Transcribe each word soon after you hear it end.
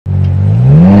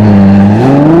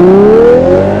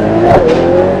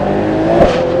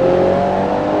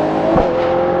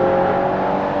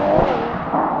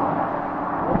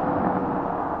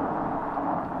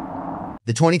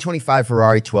The 2025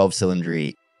 Ferrari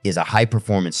 12-cylinder is a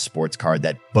high-performance sports car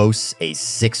that boasts a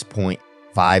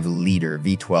 6.5-liter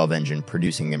V12 engine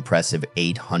producing impressive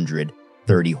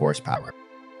 830 horsepower.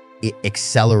 It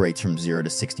accelerates from 0 to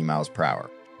 60 miles per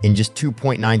hour in just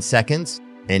 2.9 seconds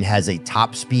and has a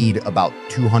top speed about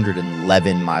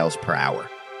 211 miles per hour.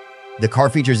 The car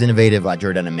features innovative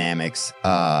hydrodynamics,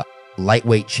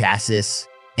 lightweight chassis,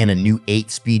 and a new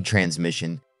 8-speed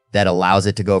transmission that allows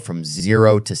it to go from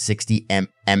 0 to 60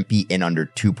 mph in under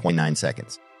 2.9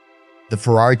 seconds. The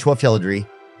Ferrari 12-cylinder,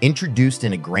 introduced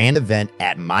in a grand event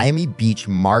at Miami Beach,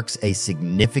 marks a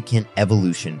significant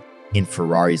evolution in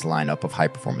Ferrari's lineup of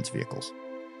high-performance vehicles.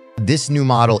 This new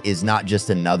model is not just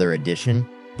another addition,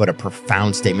 but a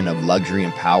profound statement of luxury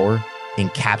and power,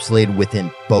 encapsulated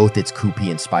within both its coupe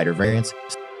and Spider variants.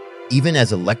 Even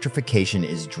as electrification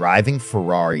is driving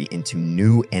Ferrari into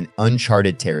new and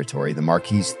uncharted territory, the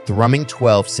Marquis's thrumming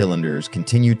 12 cylinders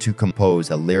continue to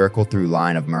compose a lyrical through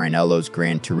line of Maranello's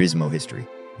Gran Turismo history,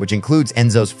 which includes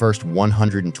Enzo's first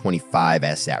 125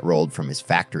 that rolled from his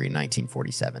factory in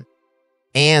 1947.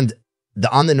 And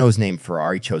the on-the-nose name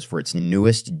Ferrari chose for its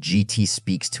newest GT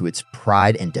speaks to its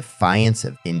pride and defiance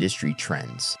of industry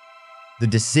trends. The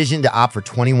decision to opt for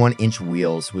 21-inch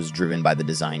wheels was driven by the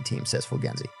design team, says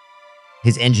Fulgenzi.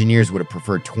 His engineers would have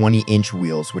preferred 20-inch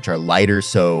wheels, which are lighter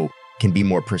so can be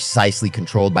more precisely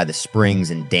controlled by the springs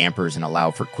and dampers and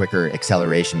allow for quicker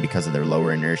acceleration because of their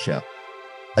lower inertia.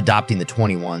 Adopting the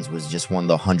 21s was just one of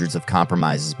the hundreds of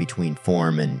compromises between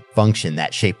form and function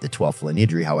that shaped the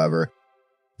 12-cylinder, however.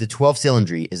 The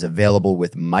 12-cylinder is available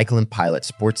with Michelin Pilot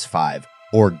Sport S5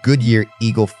 or Goodyear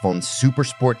Eagle F1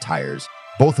 Supersport tires,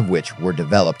 both of which were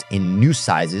developed in new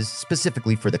sizes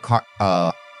specifically for the car.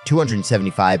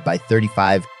 275 by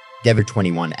 35, Dever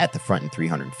 21 at the front and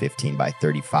 315 by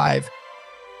 35.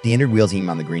 The inner wheels even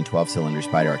on the green 12-cylinder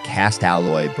Spider are cast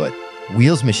alloy, but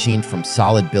wheels machined from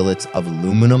solid billets of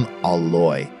aluminum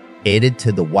alloy, added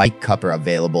to the white cup are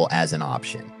available as an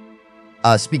option.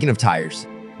 Speaking of tires,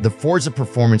 the Forza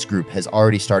Performance Group has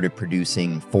already started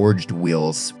producing forged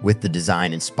wheels with the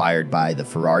design inspired by the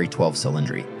Ferrari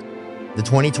 12-cylinder. The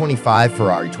 2025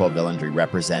 Ferrari 12-cylinder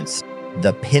represents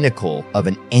the pinnacle of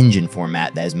an engine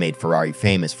format that has made Ferrari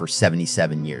famous for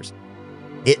 77 years.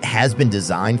 It has been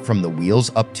designed from the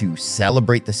wheels up to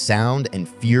celebrate the sound and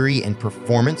fury and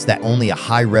performance that only a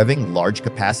high-revving,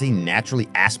 large-capacity, naturally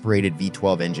aspirated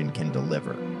V12 engine can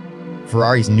deliver.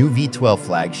 Ferrari's new V12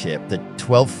 flagship, the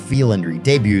 12-cylinder,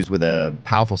 debuts with a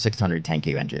powerful 610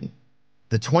 kW engine.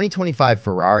 The 2025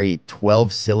 Ferrari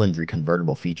 12-cylinder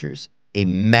convertible features a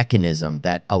mechanism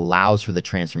that allows for the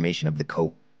transformation of the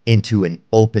coupe into an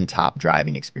open-top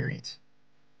driving experience.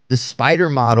 The Spider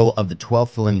model of the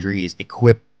 12-cylinder is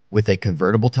equipped with a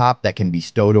convertible top that can be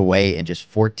stowed away in just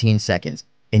 14 seconds,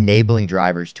 enabling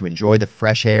drivers to enjoy the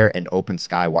fresh air and open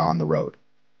sky while on the road.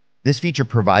 This feature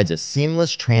provides a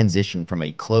seamless transition from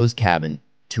a closed cabin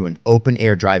to an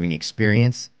open-air driving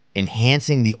experience,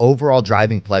 enhancing the overall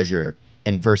driving pleasure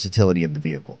and versatility of the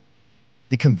vehicle.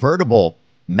 The convertible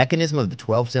mechanism of the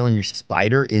 12-cylinder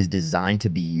Spider is designed to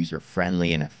be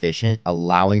user-friendly and efficient,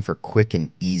 allowing for quick and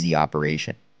easy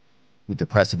operation. With the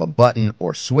press of a button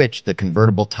or switch, the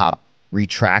convertible top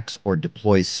retracts or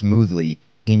deploys smoothly,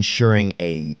 ensuring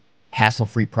a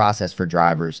hassle-free process for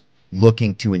drivers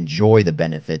looking to enjoy the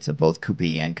benefits of both coupe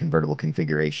and convertible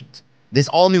configurations. This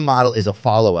all-new model is a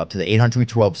follow-up to the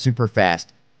 812 Superfast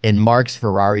and marks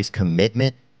Ferrari's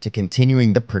commitment to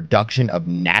continuing the production of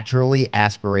naturally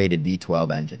aspirated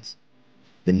V12 engines.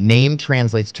 The name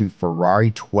translates to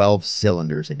Ferrari 12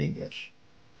 cylinders in English.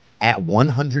 At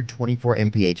 124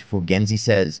 mph, Fulgenzi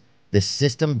says the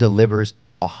system delivers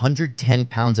 110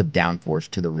 pounds of downforce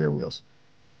to the rear wheels.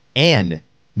 And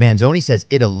Manzoni says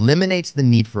it eliminates the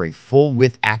need for a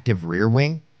full-width active rear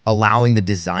wing, allowing the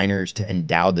designers to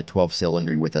endow the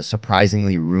 12-cylinder with a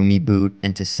surprisingly roomy boot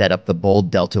and to set up the bold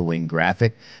delta wing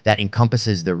graphic that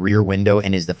encompasses the rear window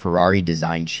and is the Ferrari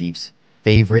design chief's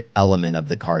favorite element of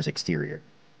the car's exterior.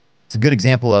 It's a good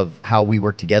example of how we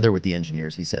work together with the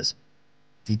engineers, he says.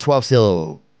 The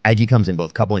 12-cylinder IG comes in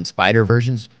both couple and Spider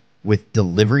versions, with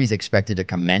deliveries expected to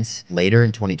commence later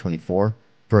in 2024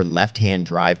 for left-hand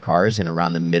drive cars in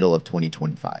around the middle of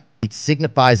 2025. It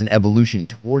signifies an evolution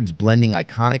towards blending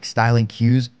iconic styling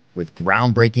cues with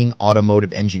groundbreaking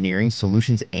automotive engineering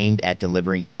solutions aimed at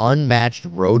delivering unmatched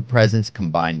road presence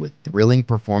combined with thrilling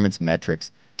performance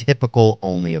metrics typical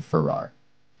only of Ferrari.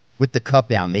 With the cup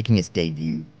down making its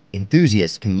debut,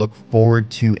 enthusiasts can look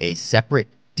forward to a separate,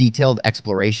 detailed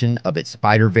exploration of its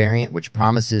Spider variant, which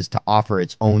promises to offer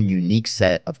its own unique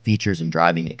set of features and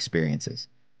driving experiences.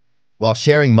 While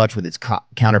sharing much with its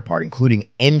counterpart, including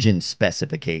engine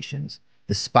specifications,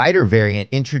 The Spider variant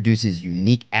introduces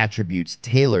unique attributes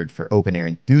tailored for open-air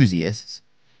enthusiasts,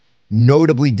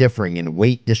 notably differing in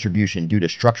weight distribution due to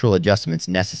structural adjustments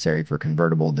necessary for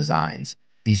convertible designs.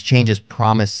 These changes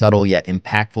promise subtle yet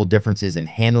impactful differences in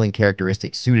handling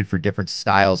characteristics suited for different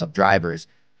styles of drivers.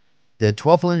 The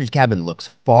 12-cylinder cabin looks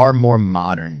far more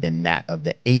modern than that of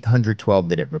the 812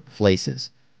 that it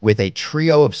replaces, with a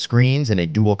trio of screens and a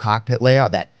dual cockpit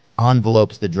layout that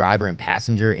envelopes the driver and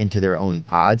passenger into their own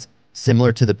pods,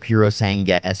 similar to the Purosangue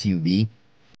SUV.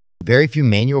 Very few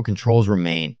manual controls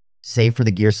remain, save for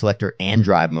the gear selector and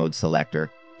drive mode selector.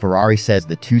 Ferrari says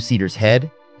the two-seater's head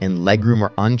and legroom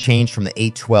are unchanged from the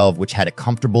 812, which had a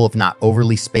comfortable, if not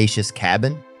overly spacious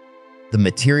cabin. The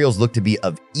materials look to be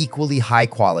of equally high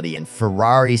quality, and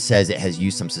Ferrari says it has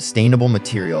used some sustainable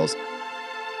materials.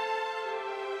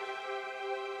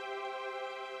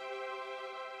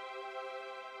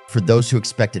 For those who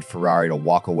expected Ferrari to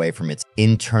walk away from its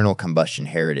internal combustion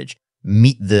heritage,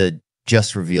 meet the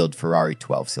just-revealed Ferrari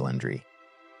 12-cylinder.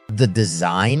 The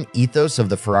design ethos of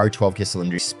the Ferrari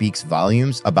 12-cylinder speaks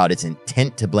volumes about its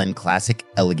intent to blend classic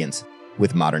elegance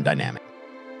with modern dynamic.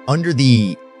 Under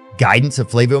the guidance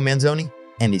of Flavio Manzoni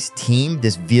and his team,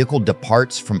 this vehicle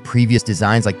departs from previous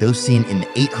designs like those seen in the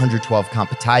 812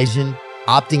 Competition,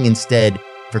 opting instead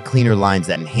for cleaner lines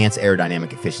that enhance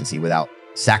aerodynamic efficiency without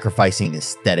sacrificing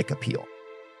aesthetic appeal.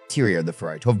 Interior of the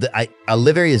Ferrari 12. The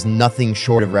livery is nothing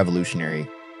short of revolutionary.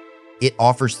 It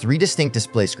offers 3 distinct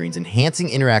display screens, enhancing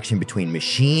interaction between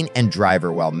machine and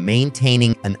driver while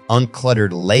maintaining an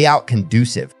uncluttered layout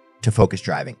conducive to focused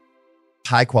driving.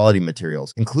 High-quality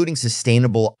materials, including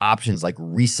sustainable options like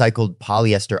recycled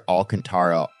polyester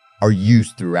Alcantara, are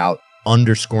used throughout,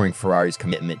 underscoring Ferrari's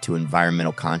commitment to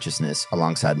environmental consciousness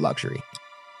alongside luxury.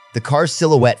 The car's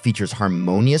silhouette features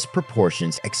harmonious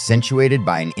proportions accentuated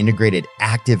by an integrated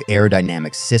active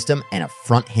aerodynamic system and a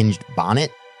front-hinged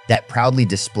bonnet that proudly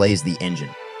displays the engine,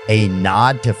 a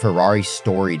nod to Ferrari's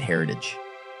storied heritage.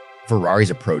 Ferrari's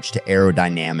approach to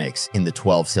aerodynamics in the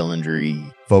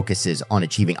 12-cylinder focuses on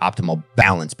achieving optimal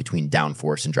balance between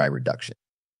downforce and drag reduction.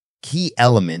 Key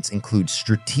elements include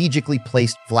strategically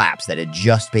placed flaps that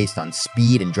adjust based on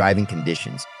speed and driving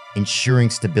conditions, ensuring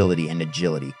stability and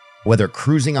agility, whether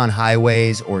cruising on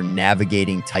highways or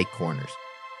navigating tight corners.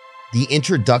 The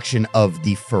introduction of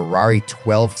the Ferrari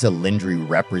 12-cylinder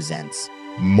represents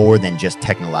more than just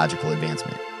technological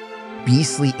advancement.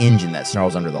 Beastly engine that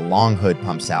snarls under the long hood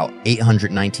pumps out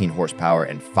 819 horsepower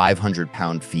and 500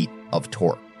 pound-feet of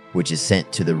torque, which is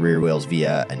sent to the rear wheels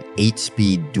via an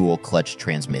 8-speed dual-clutch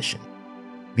transmission.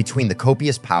 Between the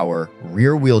copious power,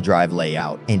 rear-wheel drive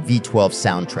layout, and V12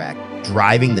 soundtrack,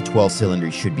 driving the 12-cylinder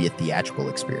should be a theatrical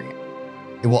experience.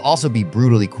 It will also be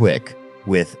brutally quick,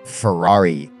 with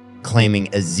Ferrari claiming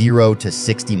a 0 to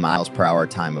 60 miles per hour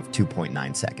time of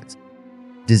 2.9 seconds.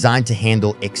 Designed to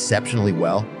handle exceptionally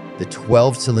well, the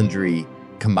 12-cylinder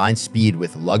combines speed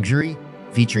with luxury,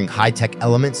 featuring high-tech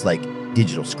elements like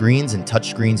digital screens and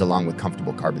touchscreens along with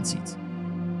comfortable carbon seats.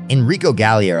 Enrico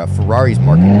Galliera, Ferrari's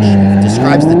marketing chief,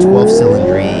 describes the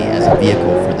 12-cylinder as a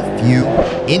vehicle for the few,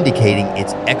 indicating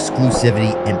its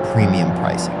exclusivity and premium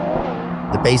pricing.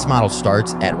 The base model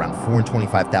starts at around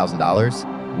 $425,000,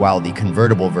 while the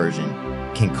convertible version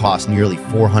can cost nearly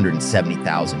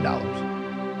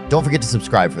 $470,000. Don't forget to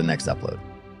subscribe for the next upload.